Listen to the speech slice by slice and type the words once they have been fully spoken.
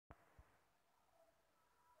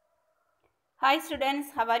Hi students,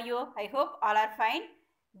 how are you? I hope all are fine.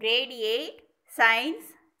 Grade 8 Science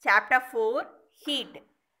Chapter 4 Heat.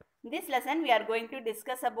 In this lesson we are going to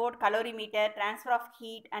discuss about calorimeter, transfer of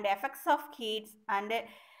heat and effects of heat and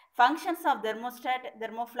functions of thermostat,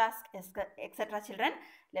 thermoflask etc. children.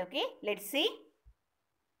 Okay, let's see.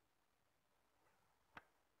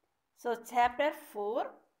 So chapter 4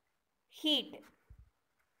 Heat.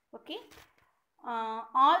 Okay.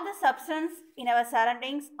 All the substance in our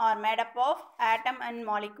surroundings are made up of atom and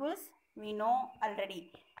molecules. We know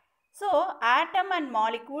already. So atom and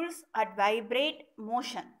molecules at vibrate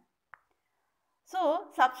motion. So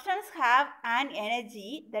substance have an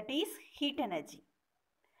energy that is heat energy.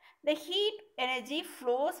 The heat energy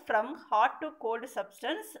flows from hot to cold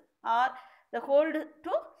substance or the cold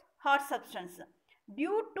to hot substance.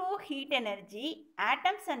 Due to heat energy,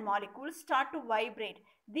 atoms and molecules start to vibrate.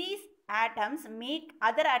 These atoms make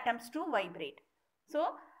other atoms to vibrate.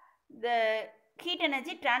 So, the heat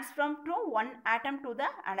energy transforms from one atom to the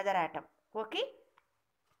another atom. Okay.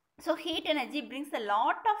 So, heat energy brings a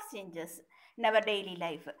lot of changes in our daily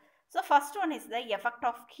life. So, first one is the effect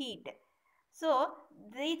of heat. So,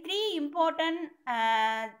 the three important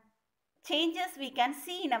changes we can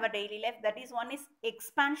see in our daily life, that is, one is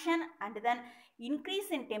expansion and then increase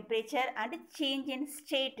in temperature and change in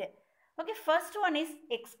state. Okay, first one is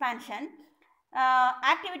expansion.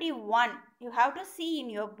 Activity 1, you have to see in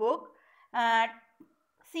your book.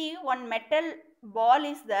 See, one metal ball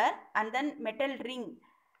is there and then metal ring.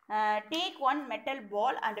 Take one metal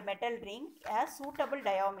ball and metal ring a suitable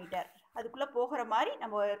diameter. அதுக்குள்ளே போகிற மாதிரி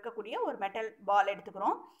நம்ம இருக்கக்கூடிய ஒரு metal பால்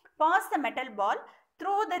எடுத்துக்கிறோம். Pass the metal ball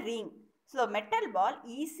through the ring. So metal ball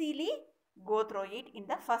easily go through it in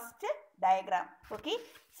the first diagram. Okay,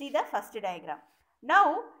 see the first diagram. Now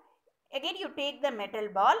again you take the metal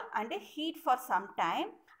ball and heat for some time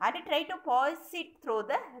and try to pass it through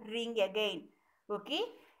the ring again. Okay,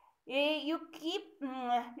 you keep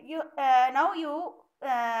now you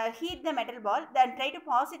heat the metal ball, then try to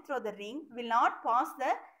pass it through the ring. Will not pass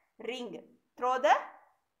the ring through the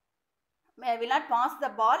will not pass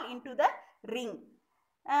the ball into the ring.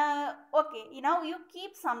 Okay, now you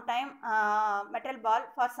keep some time metal ball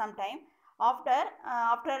for some time. After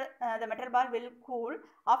the metal ball will cool.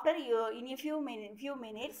 After you in a few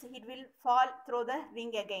minutes it will fall through the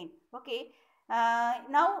ring again. Okay,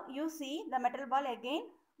 now you see the metal ball again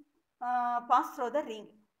pass through the ring.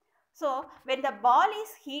 So when the ball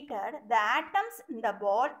is heated, the atoms in the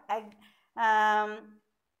ball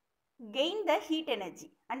gain the heat energy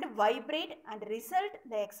and vibrate, and result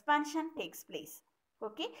the expansion takes place.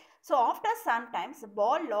 Okay, so after sometimes the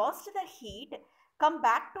ball lost the heat, come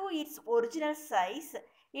back to its original size,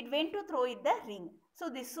 it went to throw it the ring. So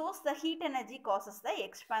this shows the heat energy causes the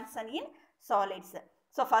expansion in solids.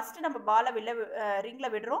 So first நம்ம பாலை ரிங்கில்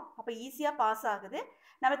விடுறோம், அப்போ ஈஸியாக pass ஆகுது.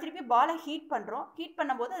 நம்ம திருப்பி பாலை heat பண்ணுறோம். ஹீட்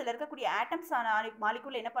பண்ணும்போது அதில் இருக்கக்கூடிய ஆட்டம்ஸ்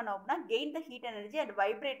மாலிகுல் என்ன பண்ணோம் அப்படின்னா gain the heat energy and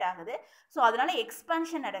vibrate ஆகுது. ஸோ அதனால்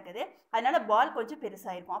எக்ஸ்பான்ஷன் நடக்குது. அதனால் பால் கொஞ்சம்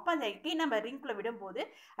பெருசாகிருக்கும். அப்போ அந்த எகெயின் நம்ம ரிங்குள்ளே விடும்போது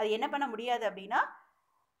அது என்ன பண்ண முடியாது அப்படின்னா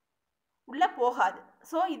உள்ளே போகாது.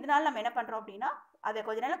 ஸோ இதனால் நம்ம என்ன பண்ணுறோம் அப்படின்னா அதை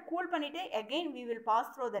கொஞ்ச நேரம் கூல் பண்ணிவிட்டு again we will pass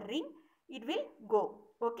through the ring, it will go.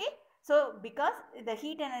 Okay, so because the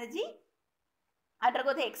heat energy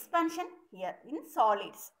undergo the expansion here in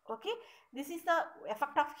solids. Okay, this is the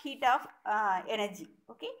effect of heat of energy.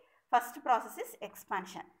 Okay, first process is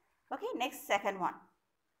expansion. Okay, next second one.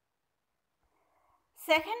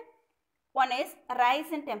 Second one is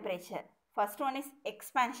rise in temperature. First one is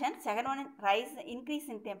expansion, second one is increase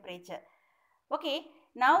in temperature. Okay,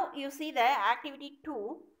 now you see the activity 2.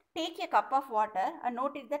 Take a cup of water and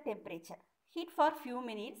note the temperature. Heat for few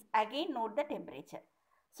minutes, again note the temperature.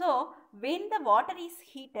 So when the water is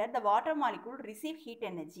heated, the water molecule receive heat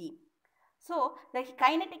energy. So the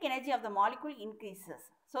kinetic energy of the molecule increases.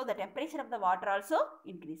 So the temperature of the water also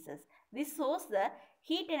increases. This shows the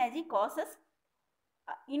heat energy causes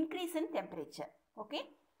increase in temperature. Okay,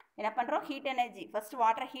 என்ன பண்ணுறோம், heat energy first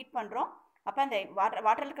வாட்டரை heat பண்ணுறோம். அப்போ அந்த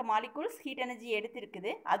வாட்டரில் இருக்க molecules heat energy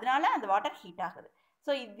எடுத்துருக்குது, அதனால அந்த வாட்டர் ஹீட் ஆகுது.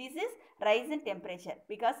 So this is rice in temperature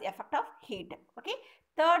because effect of heat. Okay,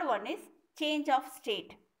 third one is change of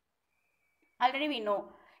state. Already we know,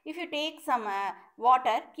 if you take some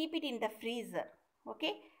water, keep it in the freezer.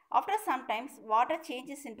 Okay, after some times water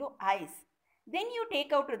changes into ice, then you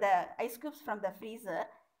take out the ice cubes from the freezer,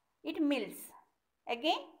 it melts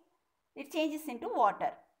again, it changes into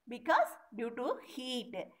water because due to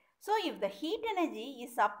heat. So if the heat energy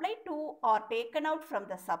is applied to or taken out from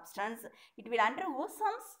the substance, it will undergo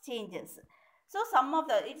some changes. So some of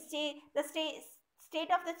the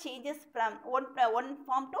state of the changes from one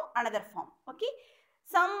form to another form. Okay,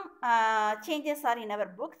 some changes are in our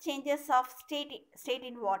book, changes of state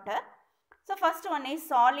in water. So first one is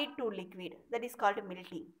solid to liquid, that is called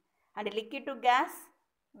melting, and liquid to gas,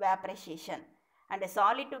 vaporization, and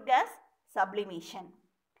solid to gas, sublimation,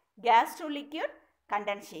 gas to liquid,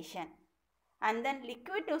 condensation, and then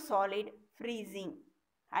liquid to solid, freezing,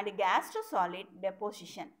 and gas to solid,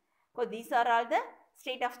 deposition. So these are all the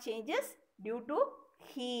state of changes due to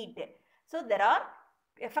heat. So there are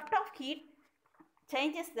effect of heat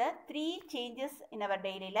changes, the three changes in our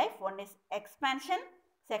daily life. One is expansion,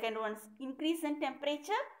 second one is increase in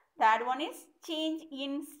temperature, third one is change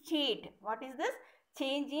in state. What is this?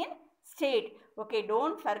 Change in state. Okay,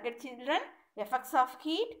 don't forget children, effects of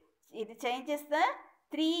heat. It changes the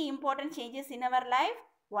three important changes in our life.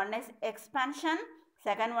 One is expansion,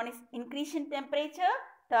 second one is increase in temperature,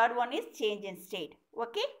 third one is change in state.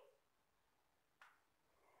 Okay.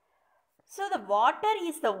 So the water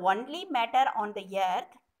is the only matter on the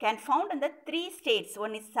earth can found in the three states.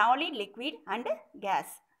 One is solid, liquid, and gas.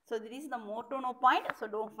 So this is the more to know point. So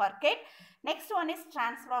don't forget. Next one is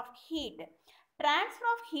transfer of heat. Transfer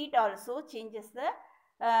of heat also changes the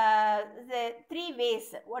three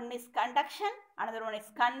ways. One is conduction, another one is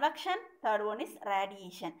convection, third one is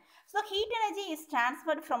radiation. So heat energy is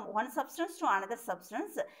transferred from one substance to another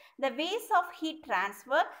substance. The ways of heat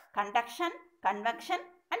transfer: conduction, convection,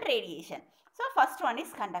 and radiation. So first one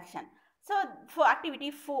is conduction. So for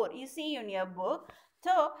activity 4, you see in your book.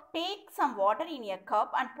 So take some water in a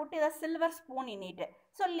cup and put a silver spoon in it.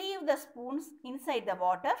 So leave the spoons inside the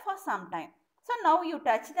water for some time. So now you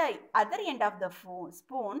touch the other end of the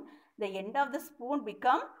spoon. The end of the spoon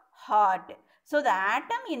become hot. So the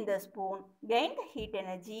atom in the spoon gain the heat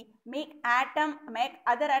energy, make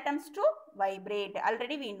other atoms to vibrate.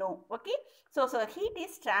 Already we know. Okay. So heat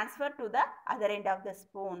is transferred to the other end of the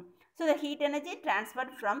spoon. So the heat energy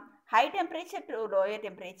transferred from high temperature to lower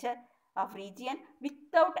temperature of region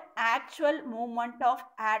without actual movement of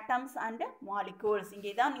atoms and molecules.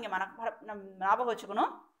 இங்கே தான் நீங்கள் ஞாபகம்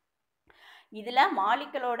வச்சுக்கணும். இதில்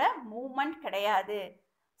மாலிகுலோட moment கிடையாது.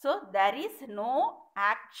 So there is no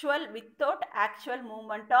without actual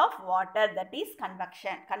movement of water, that is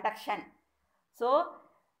conduction. So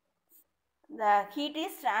the heat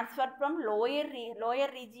is transferred from lower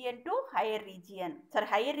region to higher region.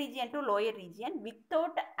 Higher region to lower region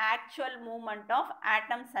without actual movement of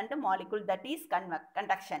atoms and molecules, that is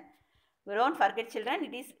conduction. Don't forget children,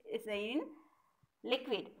 it is in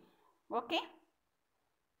liquid. Okay.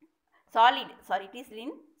 It is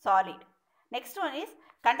in solid. Next one is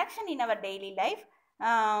conduction in our daily life.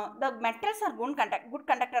 The metals are good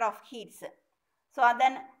conductor of heats. So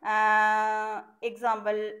then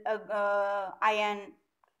example iron,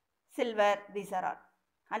 silver, these are all.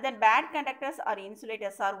 And then bad conductors or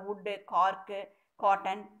insulators are wood, cork,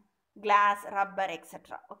 cotton, glass, rubber,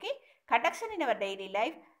 etc. Okay. Conduction in our daily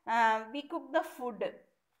life. We cook the food.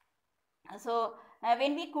 So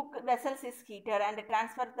when we cook, vessels is heated and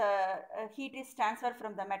heat is transferred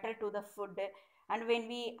from the metal to the food. And when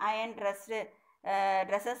we iron dresses,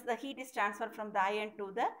 the heat is transferred from the iron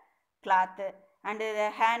to the cloth. And the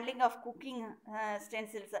handling of cooking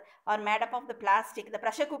stencils are made up of the plastic. The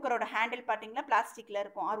pressure cooker or handle partingla plastic la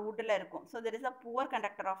irukum or wood la irukum. So there is a poor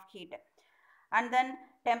conductor of heat. And then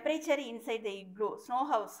temperature inside the igloo. Snow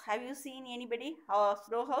house. Have you seen anybody?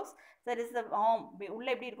 Snow house. There is the warm.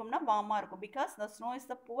 Ulla eppadi irukumna warm irukum because the snow is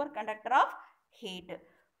the poor conductor of heat.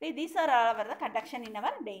 Okay, these are all our conduction in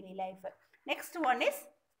our daily life. Next one is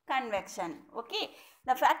convection. Okay.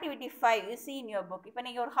 The activity 5 you see in your book. இப்போ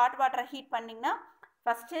நீங்கள் ஒரு hot water heat பண்ணிங்கன்னா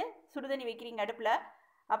first சுடுதண்ணி வைக்கிறீங்க அடுப்பில்.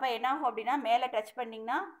 அப்போ என்ன ஆகும் அப்படின்னா மேலே டச்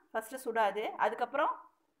பண்ணிங்கன்னா ஃபஸ்ட்டு சுடாது, அதுக்கப்புறம்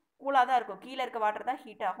கூலாக தான் இருக்கும், கீழே இருக்க வாட்டர் தான்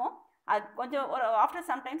ஹீட் ஆகும். அது கொஞ்சம் after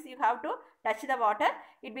sometimes you have to touch the water,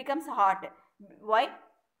 it becomes hot. Why?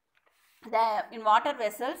 In water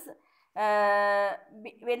vessels,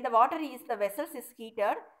 when the water is the vessels is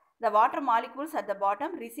heated, the water molecules at the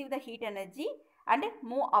bottom receive the heat energy and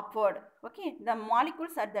move upward. Okay, the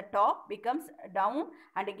molecules at the top becomes down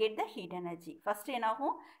and get the heat energy. First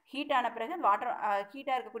enagum heat ஆன பிறகு water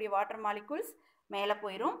ஹீட்டாக இருக்கக்கூடிய water molecules மேலே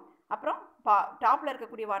போயிடும், அப்புறம் டாப்பில்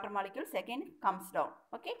இருக்கக்கூடிய water molecule second comes down.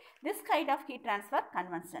 Okay, this kind of heat transfer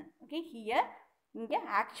convention. Okay, here இங்கே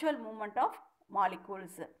ஆக்சுவல் மூமெண்ட் ஆஃப்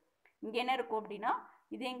மாலிகுல்ஸ் இங்கே என்ன இருக்கும் அப்படின்னா,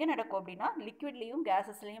 இது எங்கே நடக்கும் அப்படின்னா லிக்விட்லேயும்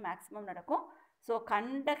கேஸஸ்லேயும் மேக்ஸிமம் நடக்கும். ஸோ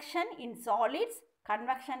கண்டக்ஷன் இன் சாலிட்ஸ்,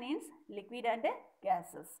 கன்வெக்ஷன் இன்ஸ் லிக்விட் அண்ட்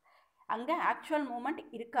கேஸஸ். அங்கே ஆக்சுவல் மூமெண்ட்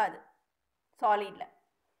இருக்காது சாலிடில்.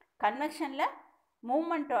 கன்வெக்ஷனில்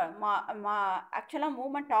மூமெண்ட் ஆக்சுவலாக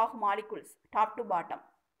moment of molecules top to bottom,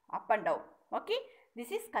 up and down. Okay,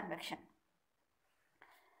 this is convection.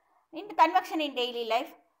 In convection in daily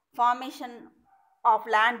life, formation of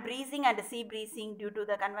land breezing and sea breezing due to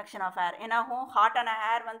the convection of air. என்னாகும் ஹாட்டான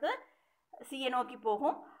ஏர் வந்து சீயை நோக்கி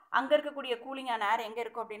போகும், அங்கே இருக்கக்கூடிய கூலிங்கான ஏர் எங்கே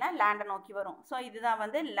இருக்கும் அப்படின்னா லேண்டை நோக்கி வரும். ஸோ இதுதான்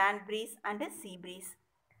வந்து land breeze and sea breeze.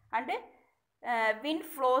 And wind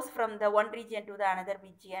flows from the one region to the another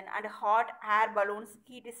region and hot air balloons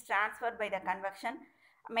heat is transferred by the convection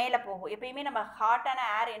மேலே போகும். எப்பயுமே நம்ம ஹாட்டான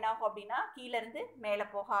ஏர் என்ன ஆகும் அப்படின்னா கீழேருந்து மேலே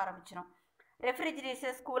போக ஆரம்பிச்சிடும்.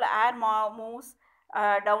 Refrigerators cool air moves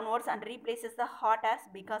downwards and replaces the hot air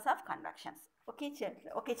because of convections. Okay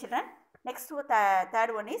children. Next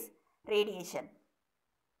third one is radiation.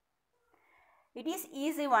 It is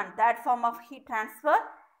easy one. Third form of heat transfer,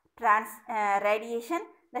 radiation.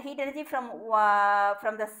 The heat energy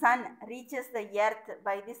from the sun reaches the earth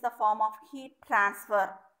by this the form of heat transfer,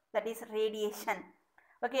 that is radiation.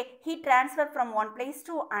 Okay, heat transfer from one place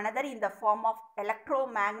to another in the form of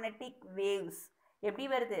electromagnetic waves. எப்படி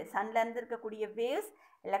வருது? சன்லேருந்து இருக்கக்கூடிய waves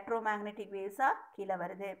electromagnetic waves கீழே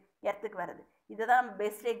வருது, எர்த்துக்கு வருது. இதுதான்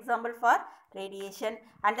best example for radiation.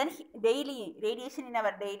 And then daily radiation in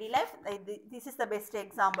our daily life, this is the best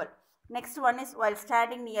example. Next one is while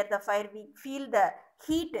standing near the fire we feel the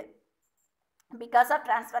heat because of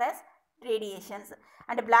transfer as radiations.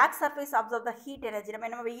 And black surface absorb the heat energy.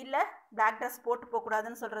 நம்ம வெயிலில் black dress போட்டு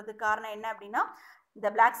போகக்கூடாதுன்னு சொல்கிறதுக்கு காரணம் என்ன அப்படின்னா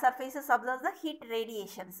the black surfaces absorb the heat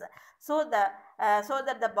radiations. So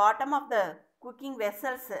that the bottom of the cooking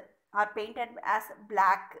vessels are painted as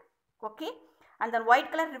black. Okay, and then white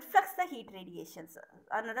color reflects the heat radiations.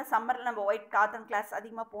 அதனால சம்மரில் நம்ம ஒயிட் காட்டன் கிளாஸ்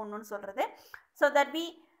அதிகமாக போடணும்னு சொல்கிறது. So that we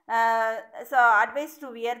advised to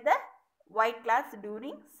wear the white clothes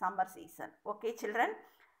during summer season. Okay children.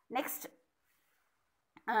 Next,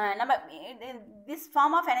 this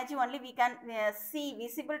form of energy only we can see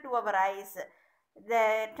visible to our eyes. The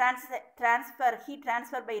heat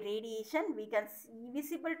transfer by radiation we can see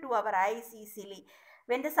visible to our eyes easily.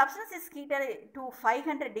 When the substance is heated to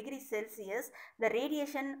 500 degrees Celsius, the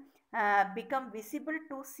radiation become visible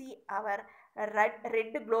to see our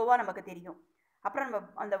red glow நமக்கு தெரியும். அப்புறம்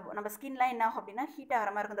நம்ம ஸ்கின்லாம் என்ன ஆகும் அப்படின்னா heat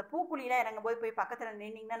ஆகிற மாதிரி இருக்கும். இந்த பூக்குழியெலாம் இறங்கும் போய் பக்கத்தில்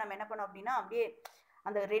நின்னிங்கன்னா நம்ம என்ன பண்ணோம் அப்படின்னா அப்படியே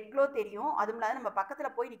அந்த ரெட் க்ளோ தெரியும். அதுவும் இல்லாத நம்ம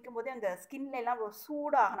பக்கத்தில் போய் நிற்கும் போதே அந்த ஸ்கின்லாம் ஒரு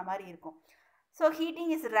சூடாகின மாதிரி இருக்கும். So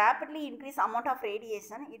heating is rapidly increase amount of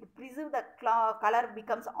radiation. It preserve the colour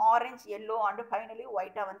becomes orange, yellow and finally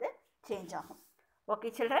ஒயிட்டாக வந்து சேஞ்ச் ஆகும். Okay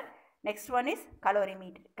children. Next one is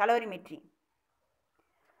calorimetry.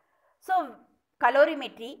 So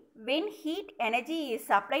calorimetry, when heat energy is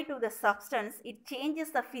supplied to the substance, it changes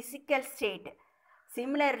the physical state.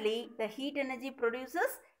 Similarly, the heat energy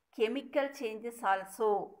produces chemical changes also.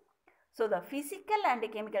 So the physical and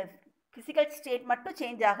physical state மட்டும்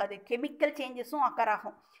change ஆகாது, chemical changesum occur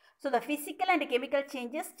ஆகும். So the physical and chemical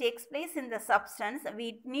changes takes place in the substance. We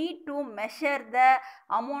need to measure the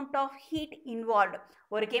amount of heat involved.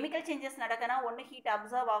 ஒரு chemical changes நடக்கனா ஒன்று heat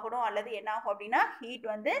absorb ஆகணும் அல்லது என்ன ஆகும் அப்படின்னா heat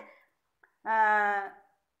வந்து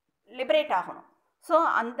லிபரேட் ஆகணும். ஸோ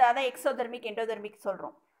அதை எக்ஸோதெர்மிக் எண்டோதெர்மிக்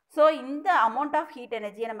சொல்கிறோம். ஸோ இந்த அமௌண்ட் ஆஃப் ஹீட்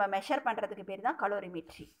எனர்ஜியை நம்ம மெஷர் பண்ணுறதுக்கு பேர் தான்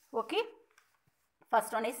calorimetry. Okay,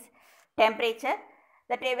 first one is temperature.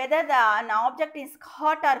 That whether an object is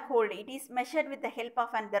hot or cold, it is measured with the help of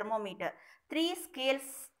a thermometer. 3 scales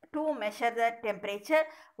to measure the temperature.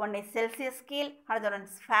 One is Celsius scale, another one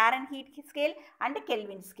is Fahrenheit scale and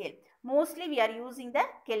Kelvin scale. Mostly we are using the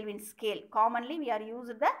Kelvin scale. Commonly we are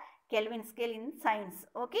using the Kelvin scale in science.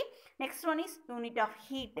 Okay, next one is unit of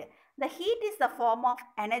heat. The heat is the form of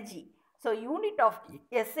energy. So unit of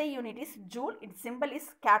SI unit is joule. Its symbol is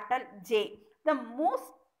capital J. The most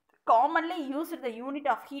commonly used the unit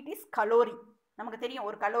of heat is calorie. நமக்கு தெரியும்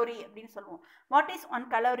ஒரு calorie அப்படின்னு சொல்லுவோம். What is 1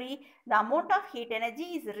 calorie? The amount of heat energy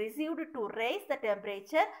is received to raise the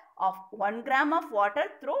temperature of 1 gram of water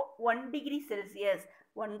through 1 degree Celsius.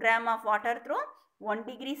 1 gram of water through 1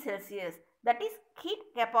 degree Celsius. That is heat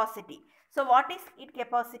capacity. So what is heat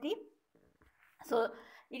capacity? So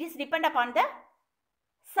it is depend upon the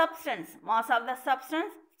substance, mass of the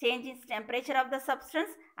substance, change in temperature of the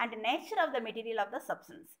substance and nature of the material of the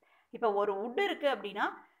substance. இப்போ ஒரு wood இருக்குது அப்படின்னா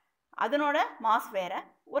அதனோட mass வேறு,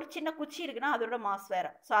 ஒரு சின்ன குச்சி இருக்குன்னா அதோட மாஸ்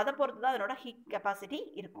வேறு. ஸோ அதை பொறுத்து தான் அதனோட ஹீட் கெப்பாசிட்டி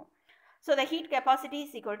இருக்கும். So the heat capacity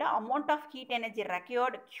is equal to amount of heat energy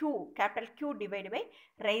required Q, capital Q divided by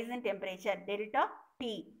rise in temperature delta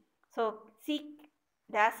T. So C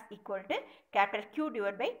dash equal to capital Q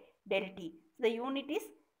divided by del T. The unit is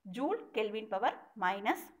joule Kelvin power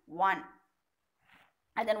minus 1.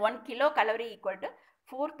 And then 1 kilocalorie equal to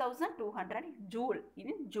 4200 joule in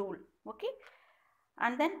joule. Okay,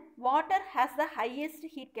 and then water has the highest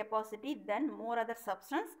heat capacity than more other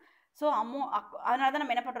substance. So அதனால தான்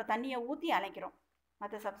நம்ம என்ன பண்ணுறோம், தண்ணியை ஊற்றி அணைக்கிறோம்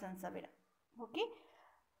மற்ற சப்ஸ்டன்ஸை விட. Okay,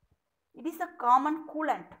 it is a common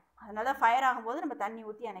coolant. அதனால ஃபயர் ஆகும்போது நம்ம தண்ணி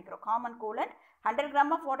ஊற்றி அணைக்கிறோம். Common coolant 100 gram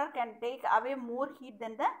of water can take away more heat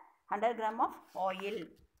than the 100 gram of oil.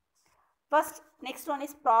 First, next one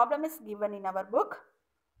is problem is given in our book.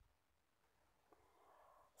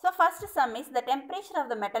 So first sum is the temperature of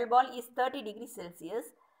the metal ball is 30 degrees Celsius.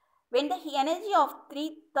 When the energy of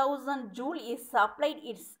 3000 joule is supplied,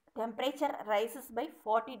 its temperature rises by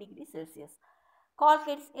 40 degrees Celsius.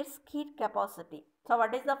 Calculate its heat capacity. So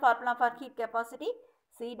what is the formula for heat capacity?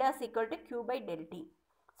 C dash equal to Q by del T.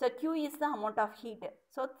 So Q is the amount of heat.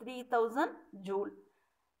 So 3000 joule.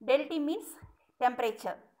 Del T means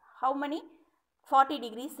temperature. How many? 40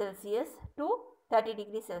 degrees Celsius to 30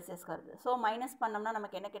 degrees Celsius. So minus பண்ணோம்னா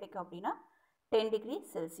நமக்கு என்ன கிடைக்கும் அப்படின்னா 10 degrees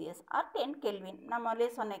Celsius or 10 Kelvin. நம்மளே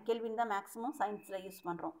சொன்ன Kelvin தான் maximum சயின்ஸில் use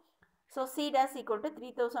பண்ணுறோம். So C dash equal to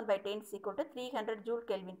 3000 by 10 is equal to 300 joule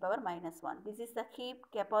Kelvin power minus 1. This is the heat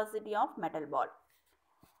capacity of metal ball.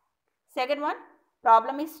 Second one,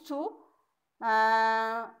 problem is 2.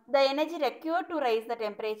 The energy required to raise the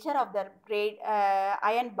temperature of the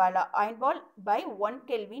iron ball by 1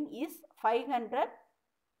 Kelvin is 500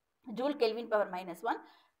 joule Kelvin power minus 1.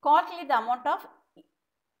 Calculate the amount of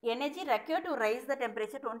energy required to raise the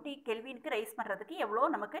temperature 20 Kelvinக்கு rice பண்ணுறதுக்கு எவ்வளோ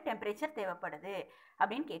நமக்கு temperature தேவைப்படுது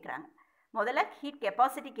அப்படின்னு கேட்குறாங்க. முதல்ல heat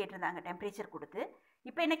capacity கேட்டிருந்தாங்க temperature கொடுத்து.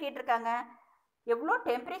 இப்போ என்ன கேட்டிருக்காங்க, எவ்வளோ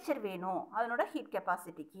டெம்பரேச்சர் வேணும் அதனோட ஹீட்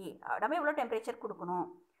கெப்பாசிட்டிக்கு, நம்ம எவ்வளோ டெம்பரேச்சர் கொடுக்கணும்.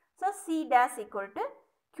 So C dash equal to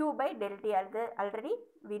Q by del T. Already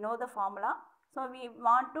we know the formula. So we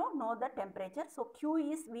want to know the temperature. So Q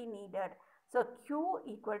is we needed. So Q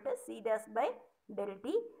equal to C dash by del T.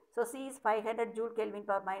 So C is 500 joule Kelvin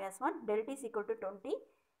power minus 1. Del T is equal to 20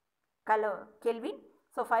 Kelvin.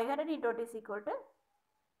 So 500 into 20 is equal to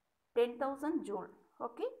 10,000 joule.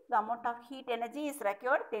 Okay. The amount of heat energy is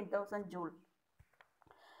required 10,000 joule.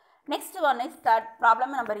 Next one is third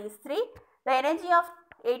problem number is 3. The energy of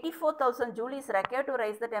 84,000 joule is required to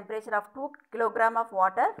raise the temperature of 2 kg of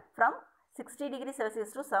water from 60 degrees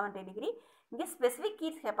Celsius to 70 degree. இங்கே specific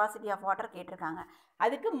heat capacity of water கேட்டிருக்காங்க.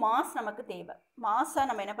 அதுக்கு mass நமக்கு தேவை. மாஸாக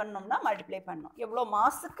நம்ம என்ன பண்ணணும்னா multiply பண்ணணும். எவ்வளோ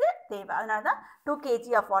மாஸுக்கு தேவை, அதனால தான் 2 kg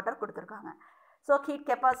ஆஃப் வாட்டர் கொடுத்துருக்காங்க. So heat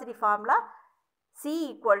capacity formula C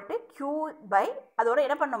equal to Q by அதோட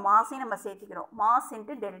என்ன பண்ணணும், மாஸையும் நம்ம சேர்த்திக்கிறோம். Mass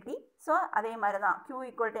into டெல்டி. ஸோ அதே மாதிரி தான் Q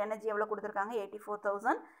ஈக்குவல் டு எனர்ஜி எவ்வளோ கொடுத்துருக்காங்க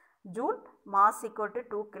 84,000 joule. Mass equal to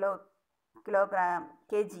 2 kilogram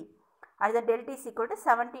KG. அடுத்த டெல்டி is equal to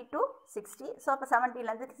 70 to 60. So அப்போ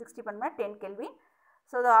 70லேருந்து 60 பண்ணோம்னா 10 கெல்வின்.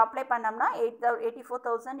 ஸோ இதை அப்ளை பண்ணோம்னா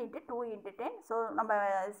 84,000 இன்ட்டு 2 இன்ட்டு 10. ஸோ நம்ம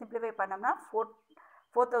சிம்பிளிஃபை பண்ணோம்னா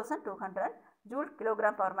 4,200 joule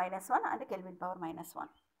kilogram power minus 1 and kelvin power minus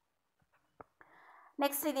 1.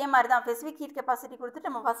 Next இதே மாதிரி தான் ஸ்பெசிஃபிக் ஹீட் கெப்பாசிட்டி கொடுத்துட்டு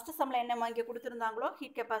நம்ம ஃபஸ்ட்டு சம்மில் என்ன இங்கே கொடுத்துருந்தாங்களோ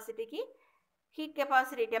ஹீட் கெப்பாசிட்டிக்கு ஹீட்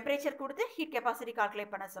கெப்பாசிட்டி டெம்பரேச்சர் கொடுத்து ஹீட் கெப்பாசிட்டி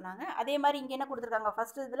கால்குலேட் பண்ண சொன்னாங்க. அதே மாதிரி இங்கே என்ன கொடுத்துருக்காங்க,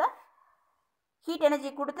 ஃபஸ்ட்டு இதில் ஹீட் எனர்ஜி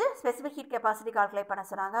கொடுத்து ஸ்பெசிஃபிக் ஹீட் கெப்பாசிட்டி கால்குலேட் பண்ண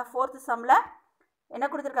சொன்னாங்க. ஃபோர்த்து சம்மில் என்ன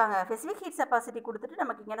கொடுத்துருக்காங்க, ஸ்பெசிஃபிக் ஹீட் கெப்பாசிட்டி கொடுத்துட்டு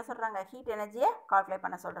நமக்கு இங்கே என்ன சொல்கிறாங்க, ஹீட் எனர்ஜியை கால்குலேட்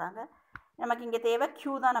பண்ண சொல்கிறாங்க. நமக்கு இங்கே தேவை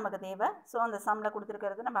Q தான் நமக்கு தேவை. ஸோ அந்த சம்மில்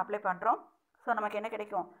கொடுத்துருக்கிறது நம்ம அப்ளை பண்ணுறோம். ஸோ நமக்கு என்ன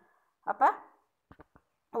கிடைக்கும், அப்போ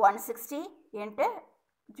 160 இன்ட்டு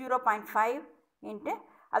 0.5 இன்ட்டு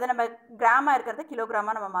அதை நம்ம கிராமாக இருக்கிறது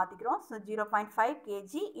கிலோகிராமாக நம்ம மாற்றிக்கிறோம். So 0.5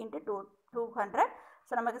 kg into 200.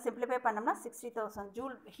 ஸோ நமக்கு சிம்பிளிஃபை பண்ணோம்னா 60,000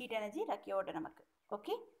 ஜூல் ஹீட் எனர்ஜி ரெக்யர்டு நமக்கு.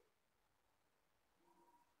 Okay.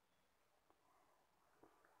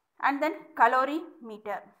 And then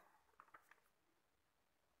calorimeter.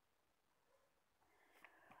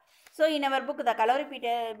 So in our book the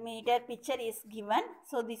calorimeter picture is given.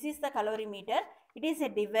 So this is the calorimeter. It is a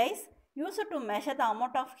device used to measure the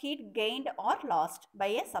amount of heat gained or lost by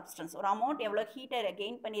a substance. ஒரு amount எவ்வளோ ஹீட்டை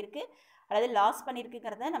gain பண்ணியிருக்கு அல்லது loss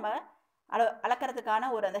பண்ணியிருக்குங்கிறத நம்ம அளக்கிறதுக்கான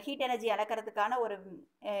ஒரு அந்த heat energy அளக்கிறதுக்கான ஒரு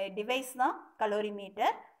device தான்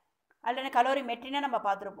கலோரிமீட்டர். அதில் கலோரிமெட்ரினை நம்ம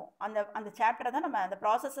பார்த்துருப்போம். அந்த சாப்டரை தான் நம்ம அந்த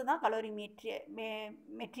ப்ராசஸை தான்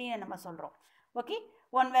கலோரிமெட்ரின்னு நம்ம சொல்கிறோம். Okay.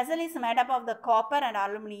 One vessel is made up of the copper and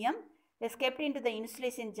aluminium is kept in to the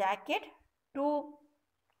insulation jacket to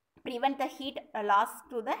prevent the heat loss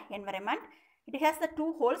to the environment. It has the two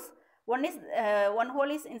holes. One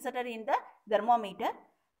hole is inserted in the thermometer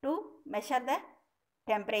to measure the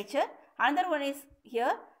temperature. Another one is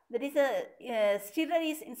here. There is a stirrer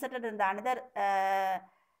is inserted in the another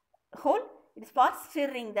hole. It is for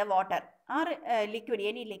stirring the water or liquid,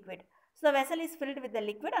 any liquid. So the vessel is filled with the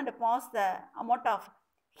liquid and pass the amount of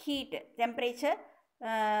heat temperature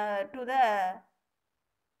to the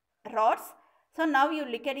rods. So now your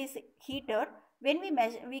liquid is heated. When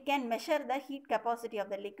we can measure the heat capacity of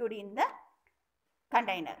the liquid in the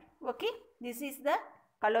container. Okay, this is the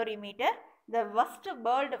calorimeter. The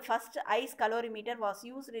first ice calorimeter was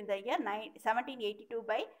used in the year 1782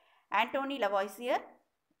 by Antony Lavoisier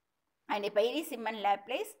and Pierre-Simon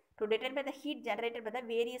Laplace to determine the heat generated by the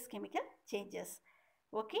various chemical changes.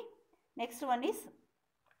 Okay, next one is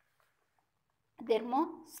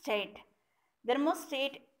thermostat.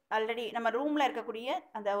 Thermostat already நம்ம ரூமில் இருக்கக்கூடிய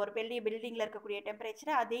அந்த ஒரு பெரிய பில்டிங்கில் இருக்கக்கூடிய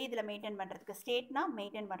டெம்பரேச்சரை அதே இதில் மெயின்டைன் பண்ணுறதுக்கு, ஸ்டேட்னா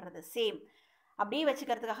மெயின்டைன் பண்ணுறது சேம் அப்படியே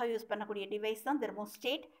வச்சுக்கிறதுக்காக யூஸ் பண்ணக்கூடிய டிவைஸ் தான்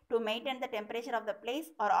thermostat. To maintain the temperature of the place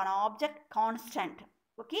R an object constant.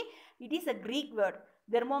 Okay, it is a Greek word.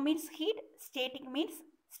 Thermo means heat, static means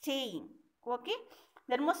staying. Okay,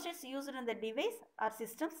 thermostats used in the device or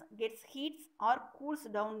systems gets heats or cools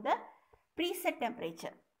down the preset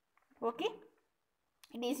temperature. Okay,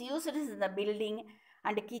 it is used in the building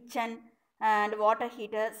and kitchen and water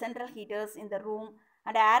heater, central heaters in the room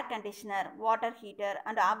and air conditioner, water heater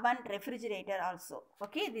and oven, refrigerator also.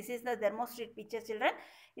 Okay, this is the thermostat picture children.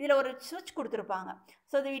 இதில் ஒரு சுவிட்ச் கொடுத்துருப்பாங்க.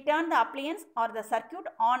 So we turn the appliance or the circuit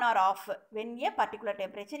on or off when a particular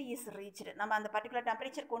temperature is reached. நம்ம அந்த particular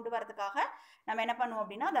temperature கொண்டு வரதுக்காக நம்ம என்ன பண்ணுவோம்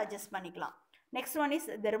அப்படின்னா அதை அட்ஜஸ்ட் பண்ணிக்கலாம். Next one is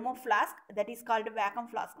thermo flask, that is called vacuum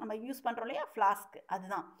flask. நம்ம யூஸ் பண்ணுறோம் இல்லையா ஃப்ளாஸ்க்,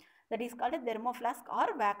 அதுதான் that is called a thermoflask or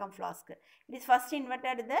vacuum flask. It is first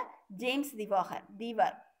invented the James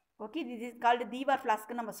Dewar. Okay, this is called Dewar flask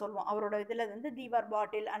நம்ம சொல்லுவோம். அவரோட இதில் வந்து Dewar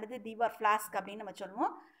bottle and Dewar flask அப்படின்னு நம்ம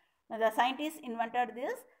சொல்லுவோம். The scientist invented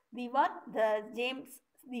this the James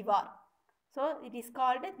Dewar. So it is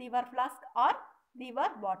called Dewar flask or Dewar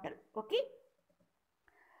bottle. Okay,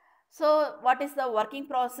 so what is the working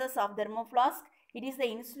process of thermoflask? It is the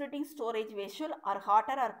insulating storage vessel or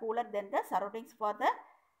hotter or cooler than the surroundings for the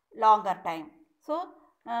longer time. So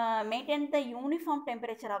maintain the uniform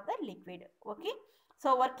temperature of the liquid. Okay, so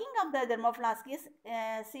working of the thermoflask is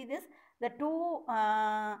see this, the two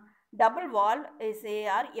double valve is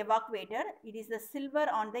are evacuated. It is the silver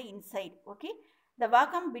on the inside. Okay, the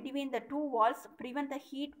vacuum between the two walls prevent the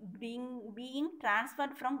heat being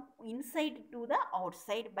transferred from inside to the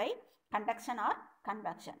outside by conduction or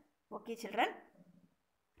convection. Okay children,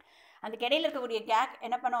 அந்த கடையில் இருக்கக்கூடிய cake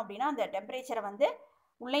என்ன பண்ணோம் அப்படின்னா அந்த டெம்பரேச்சரை வந்து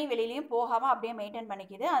உள்ளேயும் வெளியிலையும் போகாமல் அப்படியே மெயின்டைன்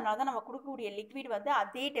பண்ணிக்குது. அதனால தான் நம்ம கொடுக்கக்கூடிய லிக்விட் வந்து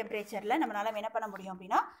அதே டெம்பரேச்சரில் நம்மளால் என்ன பண்ண முடியும்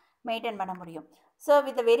அப்படின்னா மெயின்டைன் பண்ண முடியும். So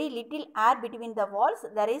with very little air between the Waals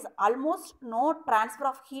there is almost no transfer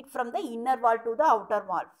of heat from the inner wall to the outer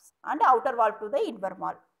Waals and outer wall to the inner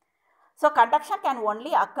wall. So conduction can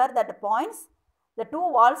only occur that points the two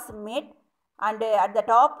Waals mat and at the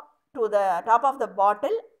top of the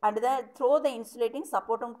bottle and throw the insulating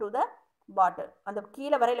சப்போர்ட்டும் to the பாட்டில். அந்த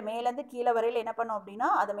கீழே வரையில் மேலேருந்து கீழே வரையில் என்ன பண்ணோம் அப்படின்னா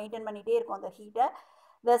அதை மெயின்டைன் பண்ணிகிட்டே இருக்கும் அந்த ஹீட்டை.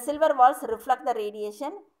 The silver Waals reflect the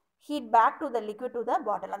radiation heat back to the liquid to the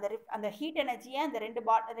பாட்டில். அந்த ஹீட் எனர்ஜியை அந்த ரெண்டு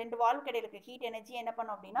வால்வ் கிடையில இருக்க ஹீட் எனர்ஜியை என்ன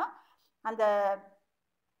பண்ணோம் அப்படின்னா அந்த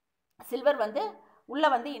சில்வர் வந்து உள்ளே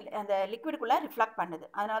வந்து அந்த லிக்விடுக்குள்ளே ரிஃப்ளெக்ட் பண்ணுது.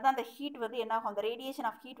 அதனால தான் அந்த ஹீட் வந்து என்ன ஆகும், அந்த ரேடியேஷன்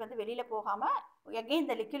ஆஃப் ஹீட் வந்து வெளியில் போகாமல் எகெயின்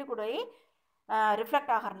இந்த லிக்விடுக்குள்ளேயே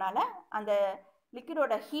ரிஃப்ளெக்ட் ஆகிறதுனால அந்த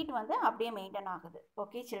லிக்விடோட ஹீட் வந்து அப்படியே மெயின்டைன் ஆகுது.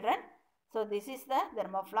 Okay children, so this is the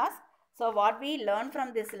thermoflask. So what we learn from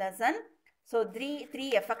this lesson, so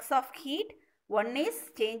three effects of heat. One is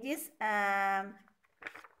change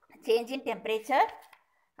in temperature,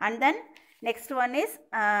 and then next one is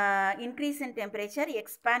increase in temperature,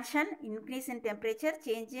 expansion, increase in temperature,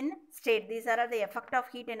 change in state. These are the effect of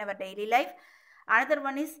heat in our daily life. Another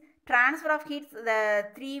one is transfer of heat, the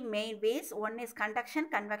three main ways. One is conduction,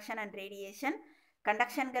 convection and radiation.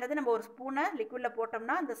 கண்டக்ஷனுங்கிறது நம்ம ஒரு ஸ்பூனை லிக்விடில்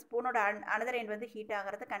போட்டோம்னா அந்த ஸ்பூனோட another end வந்து heat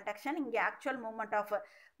ஆகிறது conduction. இங்கே actual movement of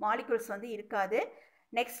molecules வந்து இருக்காது.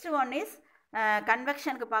 நெக்ஸ்ட் ஒன் இஸ்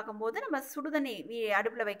கன்வெக்ஷனுக்கு பார்க்கும்போது நம்ம சுடுதண்ணி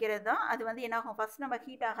அடுப்பில் வைக்கிறது தான். அது வந்து என்னாகும், ஃபஸ்ட் நம்ம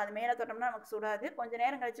ஹீட் ஆகாது, மேலே தொட்டோம்னா நமக்கு சுடாது. கொஞ்சம்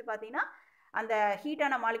நேரம் கழித்து பார்த்தீங்கன்னா அந்த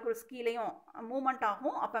ஹீட்டான மாலிகுல்ஸ் கீழேயும் மூவ்மெண்ட்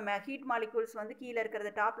ஆகும். அப்போ ஹீட் மாலிகுல்ஸ் வந்து கீழே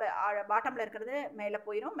இருக்கிறது பாட்டமில் இருக்கிறது மேலே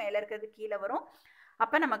போயிடும், மேலே இருக்கிறது கீழே வரும்.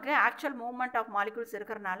 அப்போ நமக்கு ஆக்சுவல் மூவ்மெண்ட் ஆஃப் மாலிகுல்ஸ்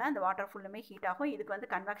இருக்கிறனால அந்த வாட்டர் ஃபுல்லுமே ஹீட் ஆகும். இதுக்கு வந்து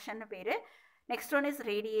கன்வெக்ஷன் பேர். Next one is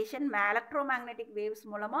radiation. Electro magnetic waves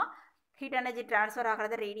மூலமாக ஹீட் எனர்ஜி ட்ரான்ஸ்ஃபர்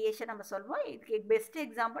ஆகிறத ரேடியேஷன் நம்ம சொல்லுவோம். இதுக்கு பெஸ்ட்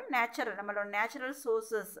எக்ஸாம்பிள் நம்மளோட natural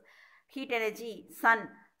sources heat energy Sun.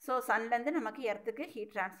 So சன்லேருந்து நமக்கு எர்த்துக்கு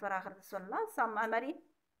ஹீட் ட்ரான்ஸ்ஃபர் ஆகிறது சொல்லலாம். அது மாதிரி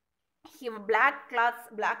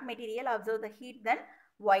black material observe the heat then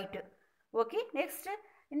white. Okay, next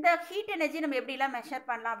இந்த ஹீட் எனர்ஜி நம்ம எப்படிலாம் மெஷர்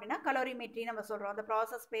பண்ணலாம் அப்படின்னா கலோரிமெட்ரி நம்ம சொல்கிறோம். அந்த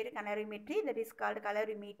ப்ராசஸ் பேர் calorimetry, that is called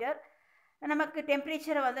calorimeter. நமக்கு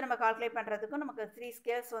டெம்பரேச்சரை வந்து நம்ம கால்குலேட் பண்ணுறதுக்கும் நமக்கு 3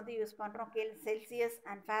 ஸ்கேல்ஸ் வந்து யூஸ் பண்ணுறோம், Celsius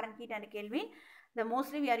and Fahrenheit and kelvin.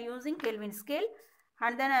 Mostly we are using kelvin scale.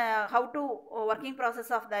 And then how to working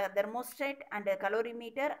process of the thermostat and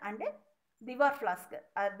calorimeter and Diwar flask,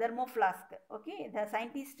 தெர்மோஃப்ளாஸ்க். Okay, இந்த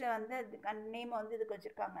scientist வந்து நேம் வந்து இதுக்கு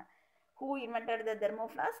வச்சுருக்காங்க. Who invented the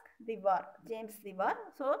thermoflask? Dewar, James Dewar.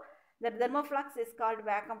 So The thermoflask is called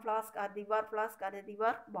vacuum flask or Diwar flask or the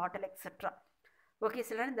Diwar bottle, etc. Okay,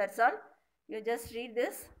 children, that's all. You just read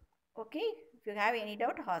this. Okay, if you have any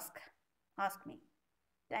doubt, ask me.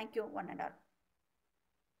 Thank you, one and all.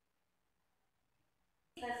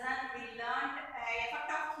 Lesson we learned effect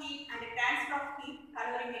of heat and transfer of heat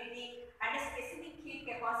calorimetry and specific heat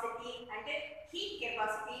capacity and heat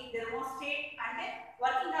capacity, thermostat and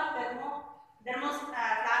working of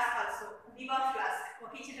flask also, Diwar flask.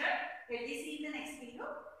 Okay, children, we'll see in the next video.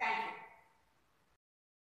 Thank you.